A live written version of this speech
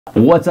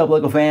What's up,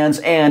 Lego fans,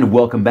 and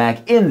welcome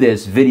back. In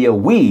this video,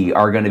 we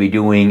are going to be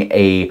doing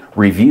a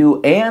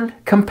review and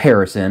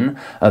comparison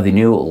of the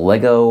new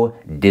Lego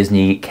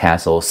Disney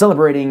Castle,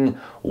 celebrating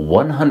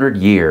 100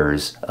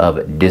 years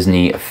of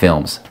Disney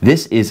films.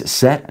 This is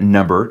set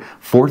number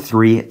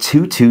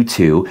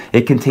 43222.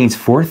 It contains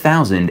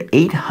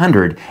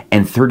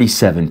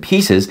 4,837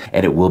 pieces,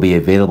 and it will be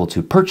available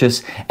to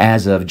purchase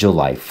as of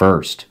July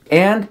 1st.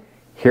 And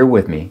here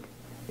with me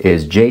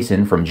is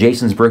Jason from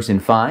Jason's Bricks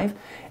in 5.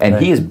 And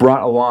he has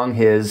brought along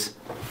his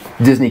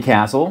Disney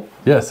Castle.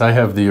 Yes, I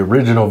have the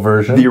original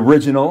version. The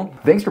original.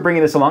 Thanks for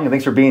bringing this along, and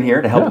thanks for being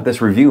here to help with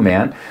this review,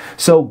 man.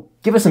 So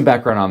give us some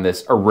background on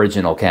this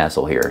original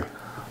castle here.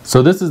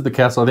 So this is the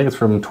castle, I think it's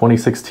from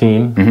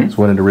 2016. It's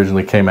when it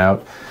originally came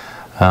out.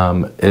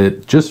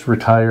 It just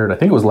retired, I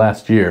think it was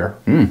last year.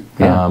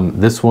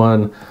 This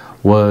one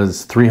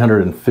was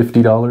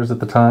 $350 at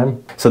the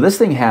time. So this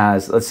thing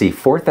has, let's see,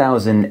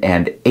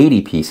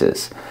 4,080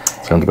 pieces.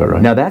 Sounds about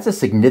right. Now that's a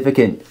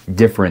significant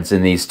difference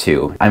in these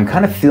two. I'm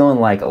kind of feeling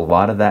like a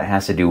lot of that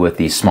has to do with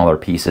the smaller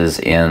pieces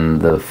in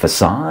the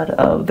facade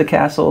of the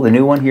castle, the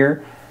new one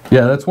here.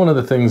 Yeah, that's one of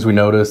the things we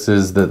notice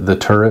is that the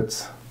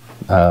turrets,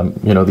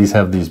 you know, these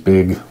have these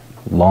big,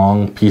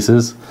 long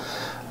pieces.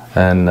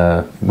 And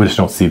we just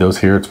don't see those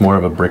here. It's more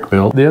of a brick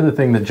build. The other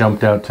thing that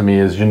jumped out to me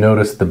is you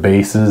notice the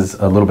base is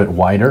a little bit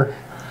wider,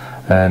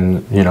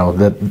 and you know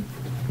that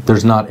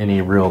there's not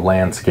any real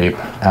landscape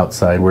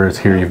outside, whereas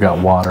here you've got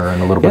water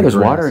and a little bit of there's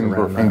water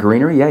and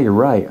greenery. Yeah, you're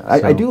right.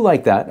 I do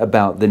like that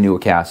about the new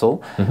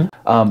castle.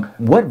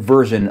 What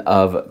version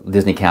of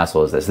Disney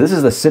Castle is this? This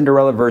is the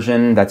Cinderella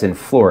version that's in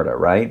Florida,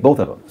 right? Both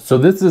of them. So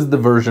this is the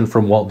version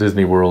from Walt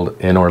Disney World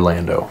in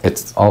Orlando.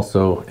 It's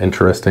also,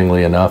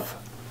 interestingly enough,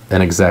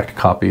 an exact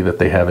copy that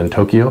they have in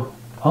Tokyo.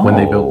 When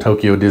they built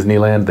Tokyo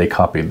Disneyland, they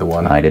copied the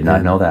one. I did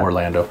not know that.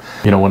 Orlando.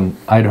 You know, when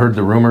I'd heard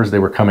the rumors they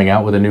were coming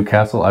out with a new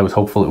castle, I was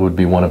hopeful it would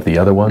be one of the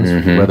other ones,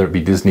 whether it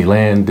be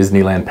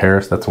Disneyland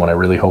Paris. That's one I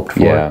really hoped for.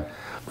 Yeah.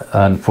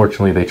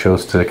 Unfortunately, they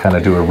chose to kind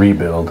of do a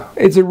rebuild.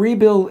 It's a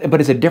rebuild, but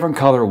it's a different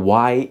color.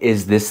 Why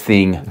is this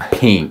thing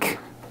pink?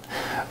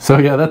 So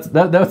yeah, that's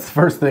the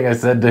first thing I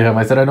said to him.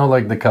 I said, I don't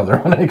like the color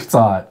when I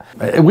saw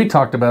it. We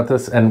talked about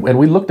this, and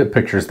we looked at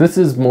pictures. This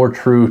is more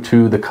true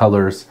to the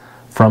colors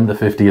from the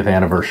 50th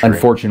anniversary.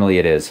 Unfortunately,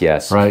 it is,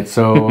 yes. Right,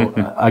 so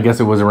I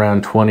guess it was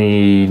around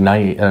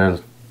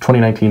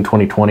 2019,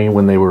 2020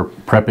 when they were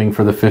prepping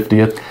for the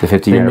 50th. The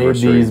 50th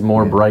anniversary. They made these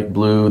more bright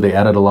blue. They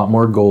added a lot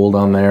more gold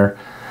on there,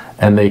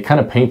 and they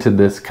kind of painted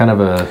this kind of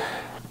a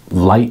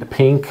light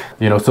pink.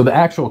 You know, so the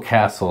actual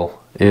castle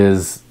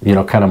is, you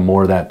know, kind of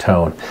more that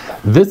tone.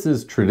 This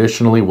is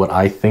traditionally what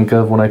I think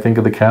of when I think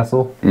of the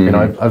castle. You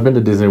know, I've been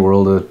to Disney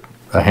World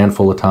a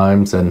handful of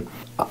times, and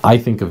I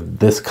think of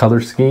this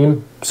color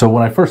scheme. So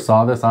when I first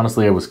saw this,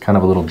 honestly, it was kind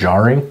of a little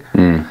jarring.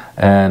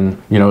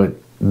 And, you know,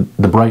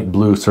 the bright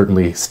blue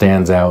certainly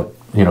stands out,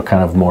 you know,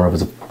 kind of more of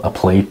as a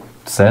play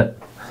set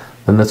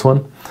than this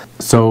one.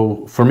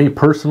 So for me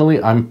personally,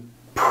 I'm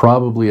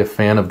probably a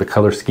fan of the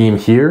color scheme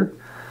here.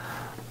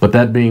 But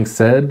that being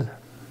said,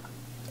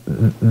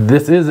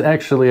 this is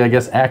actually, I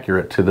guess,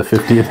 accurate to the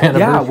 50th anniversary.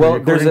 Yeah, well,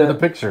 there's a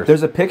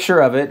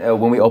picture of it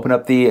when we open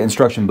up the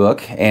instruction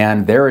book,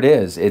 and there it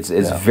is. It's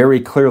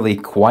very clearly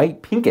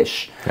quite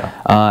pinkish.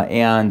 But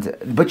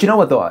you know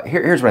what though?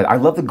 Here's what I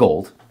love: the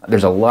gold.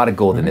 There's a lot of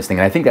gold in this thing,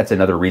 and I think that's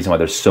another reason why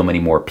there's so many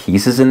more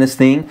pieces in this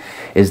thing,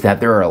 is that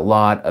there are a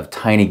lot of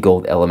tiny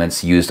gold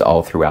elements used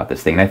all throughout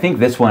this thing. And I think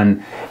this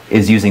one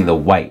is using the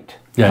white.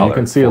 Yeah, you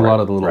can see a lot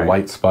of the little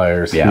white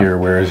spires here,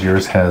 whereas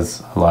yours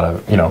has a lot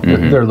of, you know,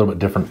 they're a little bit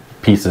different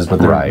pieces,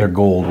 but they're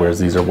gold, whereas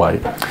these are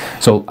white.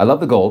 So I love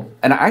the gold,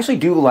 and I actually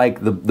do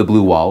like the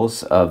blue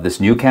walls of this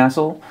new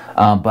castle,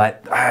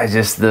 but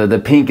just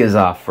the pink is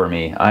off for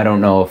me. I don't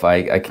know if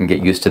I can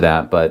get used to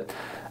that, but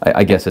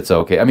I guess it's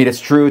okay. I mean, it's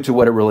true to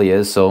what it really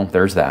is, so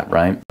there's that,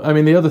 right? I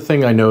mean, the other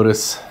thing I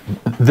notice,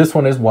 this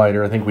one is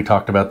wider. I think we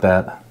talked about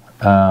that.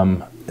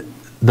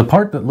 The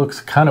part that looks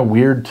kind of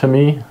weird to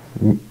me,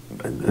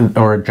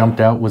 or it jumped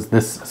out, was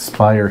this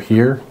spire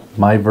here.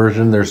 My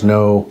version, there's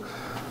no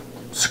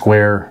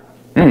square,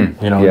 you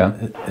know,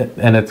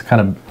 and it's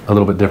kind of a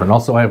little bit different.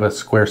 Also, I have a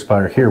square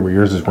spire here where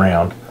yours is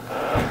round,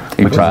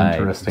 which is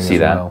interesting as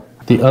well.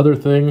 The other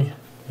thing,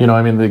 you know,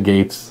 I mean, the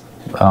gates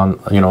on,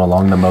 you know,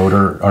 along the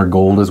motor are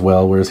gold as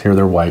well, whereas here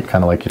they're white,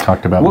 kind of like you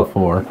talked about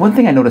before. One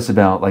thing I noticed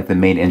about like the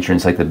main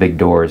entrance, like the big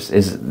doors,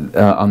 is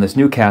on this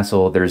new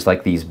castle, there's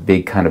like these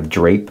big kind of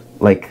drape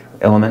like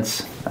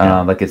elements.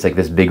 Like it's like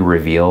this big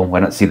reveal. Why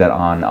don't see that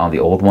on the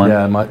old one?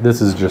 Yeah,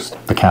 this is just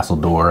the castle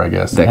door, I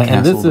guess.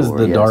 And this is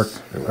the dark,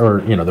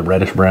 or you know, the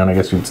reddish brown, I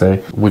guess you'd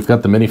say. We've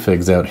got the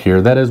minifigs out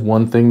here. That is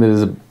one thing that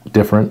is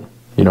different.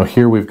 You know,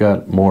 here we've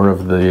got more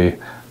of the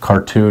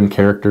cartoon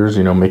characters.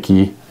 You know,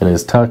 Mickey and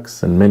his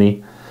tux, and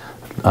Minnie,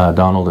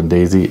 Donald and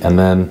Daisy, and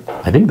then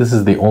I think this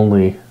is the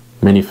only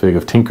minifig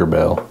of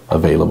Tinkerbell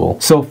available.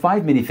 So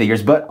 5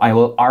 minifigures, but I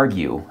will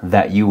argue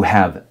that you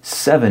have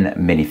 7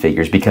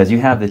 minifigures because you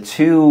have the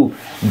 2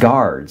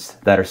 guards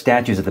that are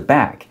statues at the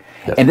back.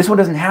 Yes. And this one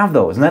doesn't have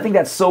those. And I think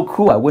that's so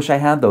cool. I wish I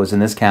had those in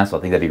this castle.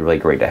 I think that'd be really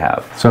great to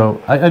have.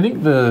 So I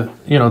think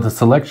the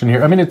selection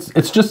here, I mean,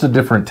 it's just a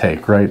different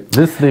take, right?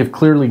 They've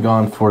clearly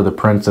gone for the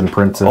prince and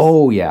princess.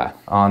 Oh, yeah.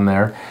 On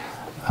there.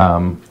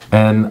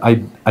 And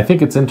I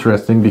think it's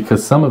interesting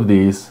because some of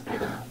these,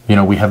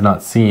 we have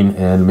not seen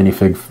in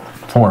minifig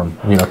form.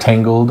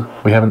 Tangled,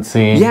 we haven't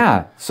seen.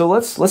 Yeah, so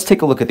let's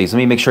take a look at these. Let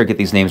me make sure I get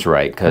these names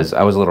right, because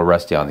I was a little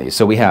rusty on these.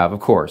 So we have, of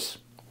course,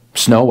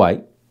 Snow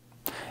White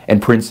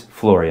and Prince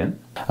Florian,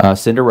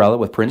 Cinderella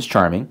with Prince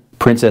Charming,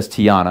 Princess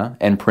Tiana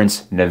and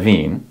Prince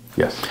Naveen.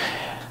 Yes.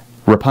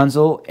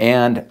 Rapunzel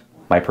and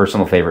my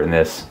personal favorite in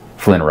this,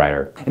 Flynn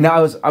Rider. Now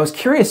I was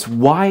curious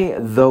why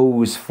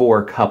those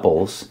 4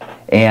 couples,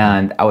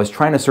 and I was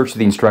trying to search through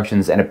the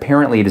instructions, and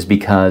apparently it is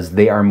because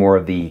they are more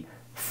of the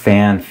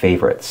fan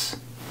favorites.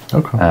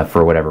 Okay.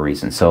 For whatever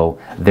reason. So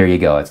there you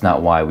go. It's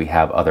not why we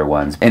have other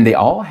ones. And they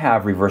all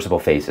have reversible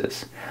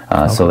faces.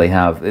 So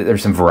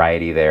there's some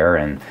variety there,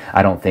 and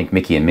I don't think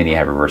Mickey and Minnie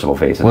have reversible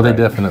faces. Well, they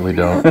definitely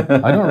don't.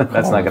 I don't recall.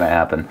 That's not going to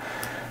happen.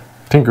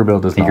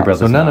 Tinkerbell does not.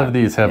 So none of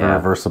these have a Yeah.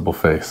 reversible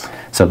face.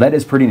 So that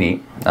is pretty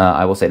neat,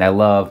 I will say. And I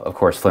love, of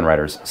course, Flynn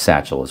Rider's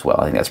satchel as well.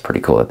 I think that's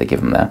pretty cool that they give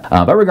him that.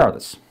 But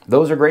regardless,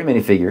 those are great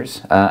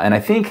minifigures. And I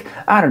think,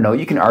 I don't know,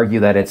 you can argue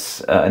that it's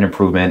an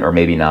improvement or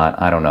maybe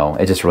not. I don't know.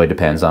 It just really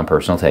depends on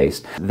personal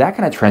taste. That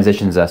kind of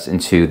transitions us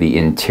into the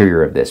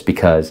interior of this,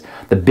 because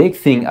the big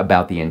thing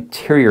about the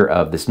interior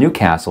of this new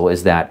castle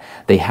is that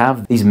they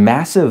have these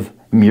massive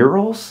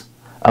murals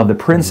of the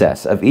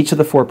princess, of each of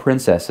the 4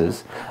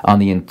 princesses on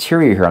the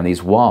interior here on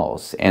these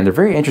walls. And they're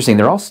very interesting.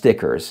 They're all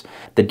stickers.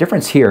 The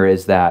difference here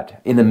is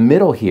that in the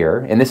middle here,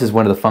 and this is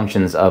one of the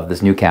functions of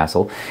this new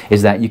castle,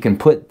 is that you can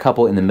put a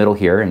couple in the middle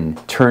here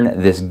and turn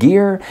this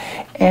gear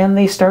and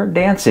they start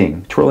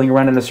dancing, twirling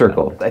around in a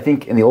circle. I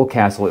think in the old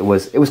castle it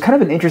was kind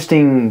of an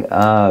interesting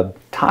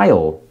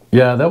tile.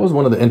 Yeah, that was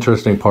one of the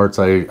interesting parts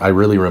I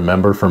really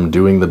remember from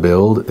doing the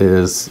build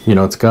is,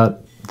 it's got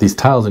these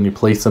tiles and you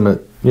place them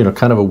at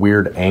kind of a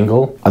weird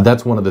angle.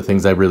 That's one of the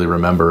things I really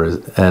remember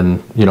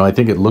and I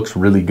think it looks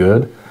really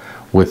good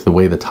with the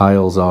way the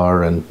tiles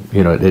are, and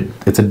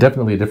it's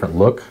definitely a different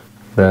look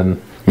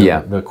than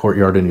the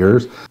courtyard in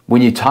yours.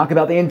 When you talk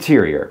about the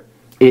interior,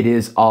 it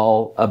is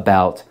all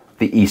about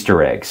the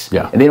Easter eggs.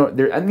 Yeah.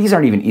 And these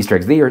aren't even Easter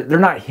eggs. They're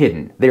not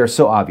hidden. They are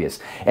so obvious.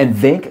 And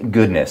thank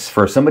goodness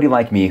for somebody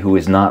like me who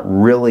is not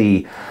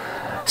really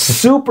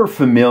super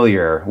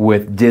familiar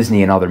with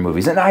Disney and other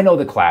movies. And I know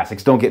the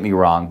classics, don't get me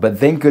wrong, but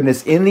thank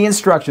goodness in the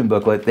instruction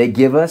booklet, they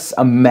give us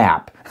a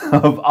map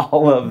of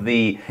all of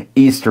the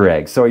Easter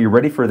eggs. So are you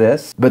ready for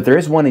this? But there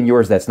is one in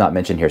yours that's not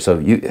mentioned here. So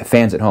you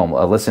fans at home,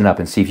 listen up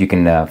and see if you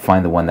can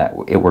find the one that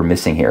we're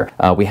missing here.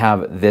 We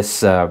have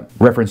this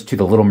reference to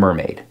the Little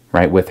Mermaid,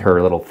 right? With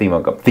her little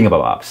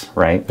thingamabobs,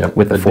 right? Yep,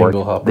 with the fork,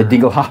 dingle-hopper. the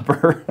dingle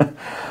hopper.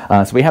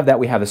 So we have that.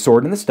 We have the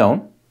sword and the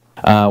stone.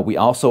 We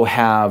also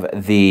have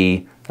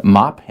the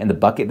mop and the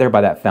bucket there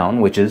by that fountain,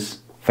 which is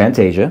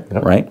Fantasia,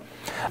 right?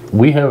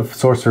 We have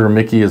Sorcerer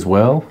Mickey as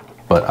well,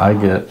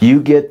 but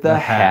You get the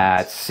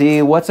hat.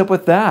 See, what's up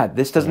with that?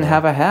 This doesn't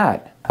have a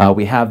hat.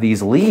 We have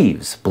these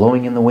leaves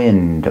blowing in the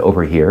wind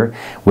over here,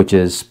 which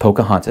is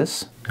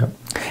Pocahontas. Yep.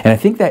 And I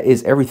think that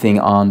is everything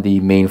on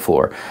the main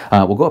floor.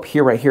 We'll go up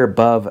here, right here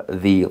above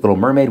the Little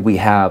Mermaid. We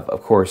have,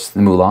 of course,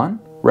 the Mulan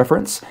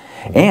reference.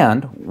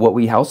 And what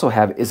we also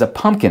have is a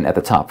pumpkin at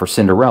the top for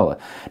Cinderella.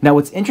 Now,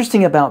 what's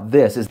interesting about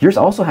this is yours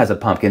also has a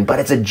pumpkin, but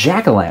it's a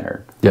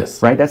jack-o'-lantern.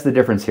 Yes. Right? That's the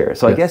difference here.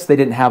 So I guess they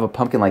didn't have a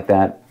pumpkin like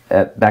that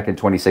back in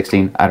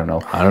 2016. I don't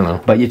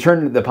know. But you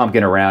turn the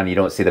pumpkin around, you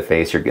don't see the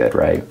face, you're good,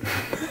 right?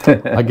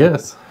 I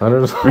guess. I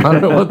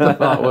don't know what the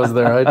thought was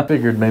there. I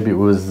figured maybe it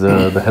was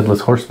the Headless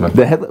Horseman.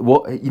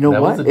 Well, you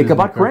know what?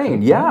 Ichabod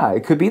Crane. Yeah,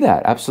 it could be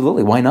that.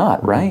 Absolutely. Why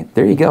not, right?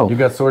 There you go. You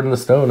got Sword in the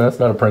Stone. That's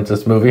not a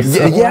princess movie.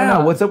 So yeah,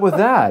 what's up with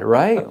that,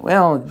 right?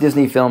 Well,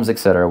 Disney films,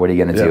 etc. What are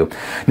you going to do?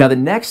 Now, the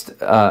next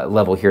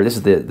level here, this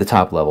is the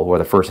top level, or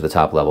the first of the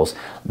top levels.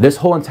 This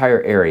whole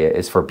entire area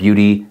is for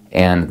Beauty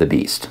and the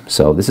Beast.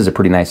 So this is a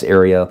pretty nice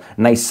area.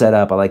 Nice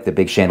setup. I like the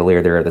big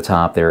chandelier there at the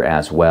top there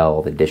as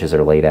well. The dishes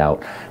are laid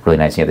out really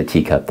nice. You have the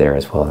teacup there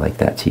as well. I like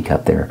that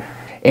teacup there.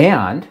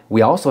 And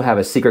we also have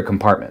a secret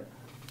compartment.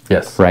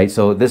 Yes. Right?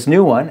 So this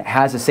new one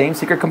has the same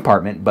secret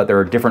compartment, but there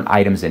are different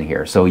items in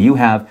here. So you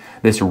have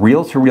this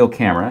reel-to-reel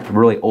camera,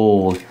 really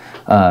old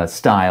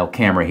style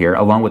camera here,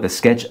 along with a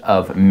sketch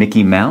of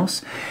Mickey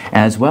Mouse,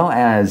 as well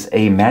as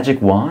a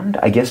magic wand.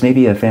 I guess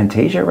maybe a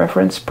Fantasia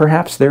reference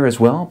perhaps there as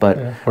well, but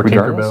or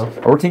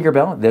Tinkerbell. Or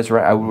Tinkerbell. That's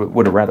right. I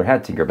would have rather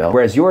had Tinkerbell.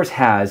 Whereas yours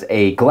has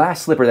a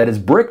glass slipper that is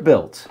brick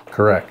built.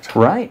 Correct.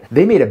 Right?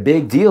 They made a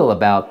big deal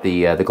about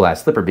the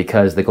glass slipper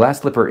because the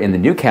glass slipper in the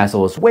new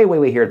castle is way, way,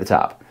 way here at the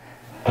top.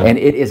 And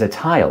it is a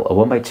tile, a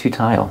 1x2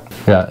 tile.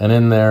 Yeah, and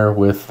in there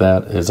with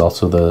that is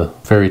also the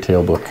fairy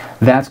tale book.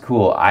 That's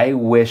cool. I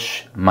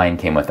wish mine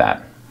came with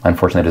that.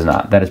 Unfortunately, it does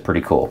not. That is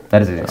pretty cool.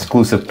 That is an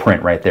exclusive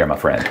print right there, my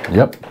friend.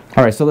 Yep.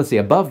 All right, so let's see.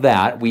 Above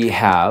that, we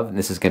have, and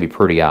this is going to be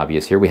pretty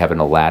obvious here, we have an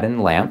Aladdin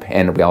lamp,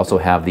 and we also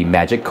have the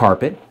magic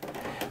carpet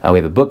We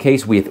have a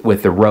bookcase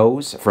with the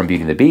rose from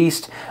Beauty and the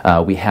Beast.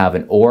 We have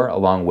an oar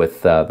along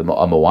with a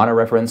Moana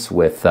reference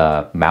with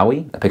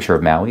Maui, a picture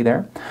of Maui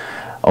there.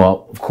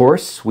 Well, of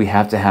course, we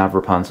have to have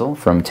Rapunzel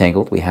from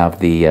Tangled. We have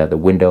the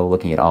window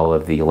looking at all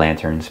of the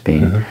lanterns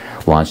being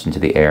launched into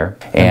the air.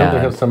 And don't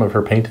they have some of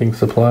her painting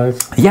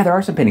supplies? Yeah, there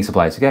are some painting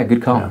supplies. Yeah,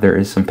 good call. Yeah. There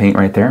is some paint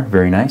right there.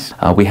 Very nice.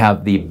 We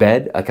have the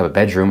bed, like a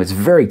bedroom. It's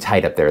very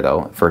tight up there,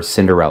 though, for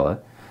Cinderella.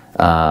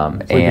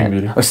 Sleeping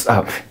Beauty.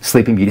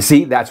 Sleeping Beauty.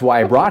 See, that's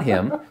why I brought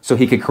him, so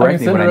he could correct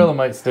me. Cinderella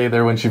might stay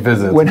there when she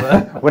visits. When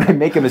I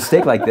make a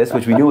mistake like this,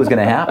 which we knew was going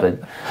to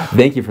happen.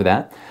 Thank you for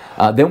that.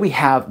 Then we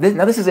have,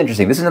 now this is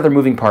interesting. This is another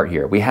moving part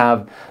here. We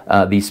have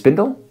the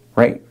spindle,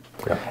 right?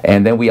 Yeah.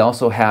 And then we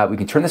also have, we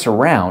can turn this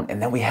around,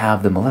 and then we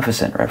have the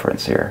Maleficent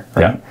reference here.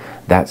 Right?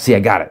 Yeah. See,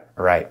 I got it.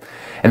 All right.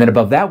 And then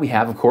above that we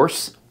have, of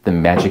course, the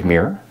magic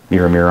mirror.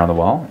 Mirror on the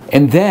wall.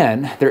 And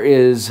then there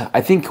is,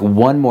 I think,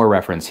 one more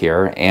reference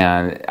here,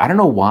 and I don't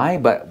know why,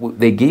 but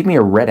they gave me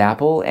a red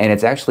apple, and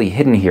it's actually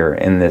hidden here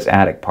in this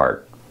attic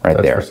part right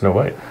there. That's for Snow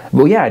White.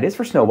 Well, yeah, it is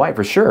for Snow White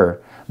for sure,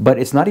 but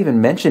it's not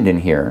even mentioned in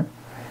here,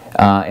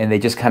 and they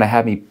just kind of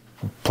had me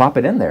plop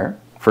it in there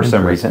for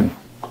some reason.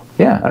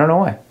 Yeah, I don't know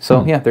why.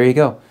 So yeah, there you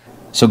go.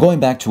 So going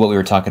back to what we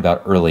were talking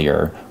about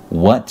earlier,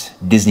 what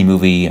Disney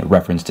movie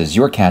reference does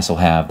your castle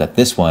have that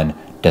this one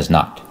does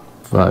not?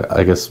 Well,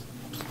 I guess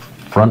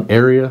front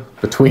area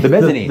between the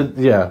mezzanine.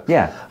 Yeah.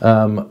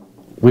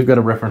 We've got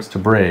a reference to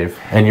Brave,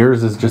 and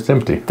yours is just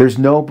empty. There's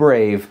no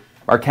Brave.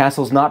 Our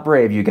castle's not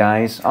Brave, you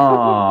guys.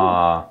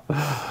 Aww.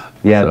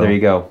 Yeah, there you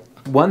go.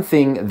 One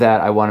thing that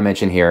I want to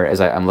mention here,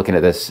 as I'm looking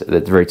at this at the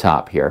very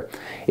top here,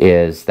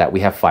 is that we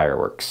have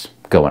fireworks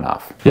going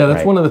off. Yeah,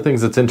 that's one of the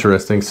things that's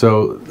interesting.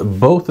 So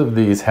both of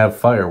these have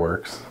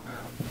fireworks.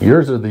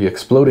 Yours are the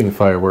exploding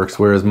fireworks,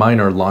 whereas mine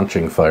are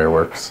launching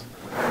fireworks.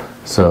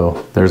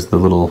 So there's the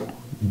little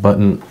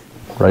button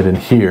right in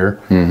here,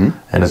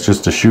 and it's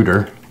just a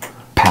shooter.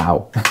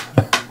 Pow.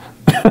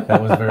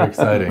 That was very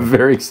exciting.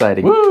 Very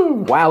exciting. Woo!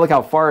 Wow, look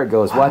how far it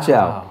goes. Watch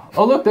out.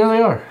 Oh, look, there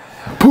they are.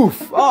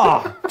 Poof!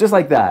 Ah, just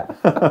like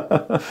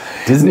that.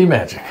 Disney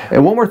magic.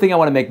 And one more thing I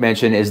want to make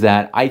mention is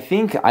that I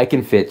think I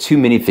can fit 2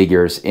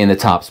 minifigures in the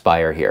top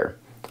spire here,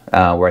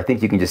 where I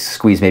think you can just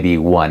squeeze maybe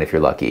one if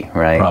you're lucky,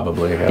 right?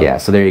 Probably, yeah. Yeah,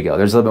 so there you go.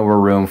 There's a little bit more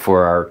room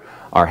for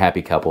our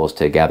happy couples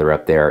to gather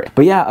up there.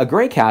 But yeah, a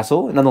great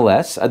castle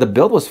nonetheless. The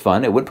build was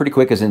fun. It went pretty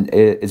quick.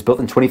 It's built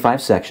in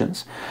 25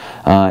 sections.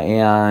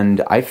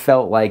 And I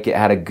felt like it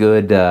had a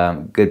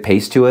good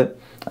pace to it.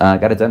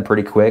 Got it done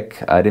pretty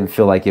quick. I didn't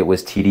feel like it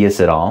was tedious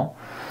at all,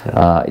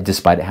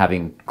 despite it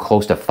having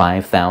close to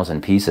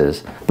 5,000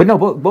 pieces. But no,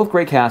 both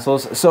great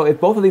castles. So if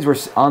both of these were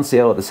on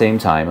sale at the same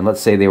time, and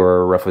let's say they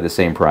were roughly the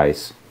same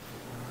price,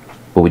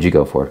 what would you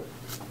go for?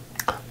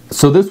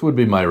 So this would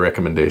be my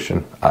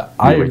recommendation.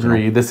 I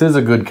agree. This is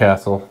a good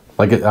castle.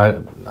 Like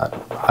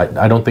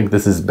I don't think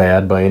this is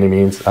bad by any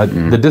means.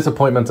 The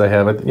disappointments I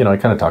have, I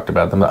kind of talked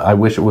about them. I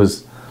wish it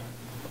was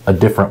a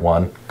different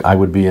one. I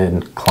would be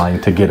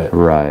inclined to get it.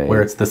 Right.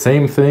 Where it's the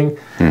same thing,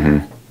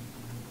 and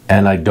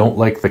I don't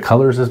like the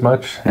colors as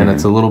much, and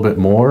it's a little bit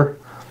more.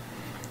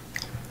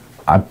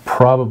 I'm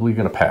probably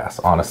going to pass,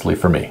 honestly,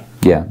 for me.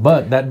 Yeah.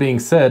 But that being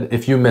said,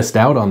 if you missed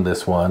out on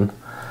this one,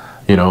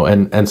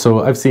 and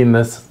so I've seen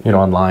this,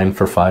 online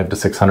for $500 to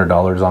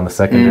 $600 on the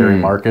secondary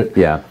market.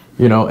 Yeah.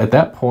 At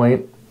that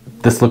point,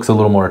 this looks a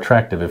little more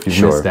attractive if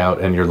you've missed out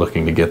and you're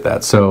looking to get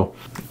that. So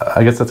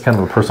I guess that's kind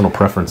of a personal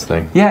preference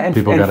thing. Yeah, and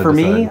for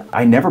me,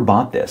 I never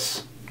bought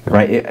this.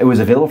 Right? It was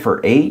available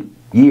for 8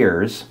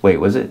 years. Wait,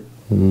 was it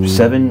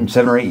 7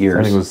 or 8 years?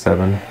 I think it was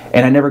 7.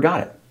 And I never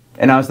got it.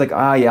 And I was like,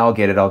 yeah, I'll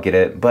get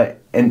it.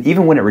 And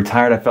even when it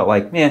retired, I felt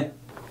like,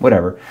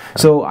 whatever.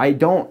 So I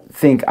don't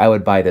think I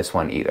would buy this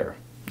one either.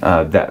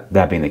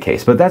 That being the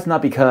case. But that's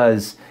not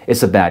because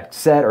it's a bad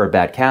set or a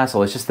bad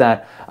castle. It's just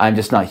that I'm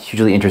just not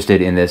hugely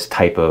interested in this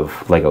type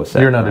of Lego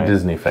set. You're not a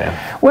Disney fan.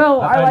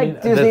 Well, I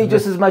like Disney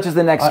just as much as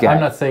the next guy.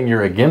 I'm not saying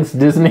you're against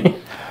Disney,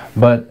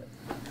 but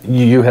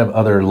you have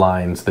other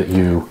lines that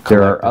you collect.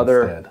 There are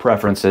other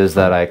preferences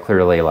that I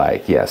clearly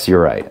like. Yes,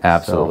 you're right.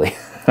 Absolutely.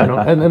 So,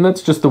 and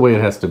that's just the way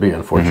it has to be,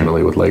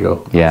 unfortunately, with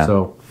Lego. Yeah.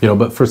 So,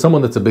 but for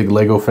someone that's a big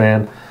Lego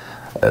fan,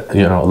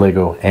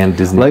 Lego and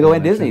Disney. Lego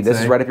and Disney. This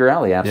is right up your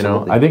alley,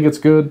 absolutely. I think it's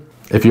good.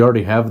 If you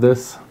already have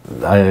this,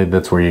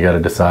 that's where you got to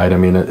decide. I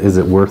mean, is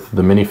it worth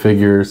the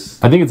minifigures?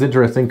 I think it's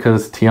interesting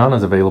because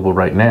Tiana's available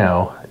right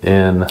now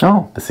in the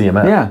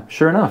CMF. Yeah,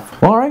 sure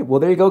enough. Well, all right. Well,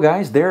 there you go,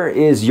 guys. There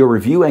is your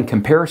review and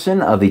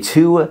comparison of the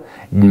 2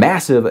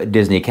 massive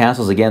Disney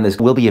castles. Again, this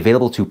will be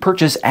available to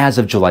purchase as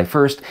of July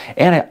 1st.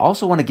 And I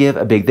also want to give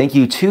a big thank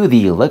you to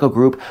the Lego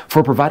Group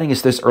for providing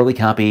us this early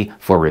copy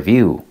for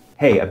review.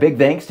 Hey, a big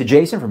thanks to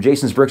Jason from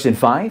Jason's Bricks in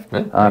 5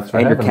 and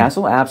your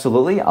castle.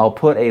 Absolutely. I'll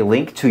put a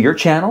link to your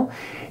channel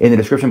in the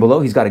description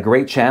below. He's got a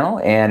great channel,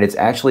 and it's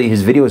actually,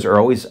 his videos are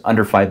always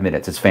under 5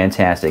 minutes. It's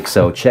fantastic.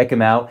 So check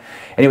him out.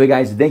 Anyway,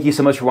 guys, thank you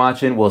so much for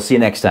watching. We'll see you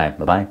next time.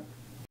 Bye-bye.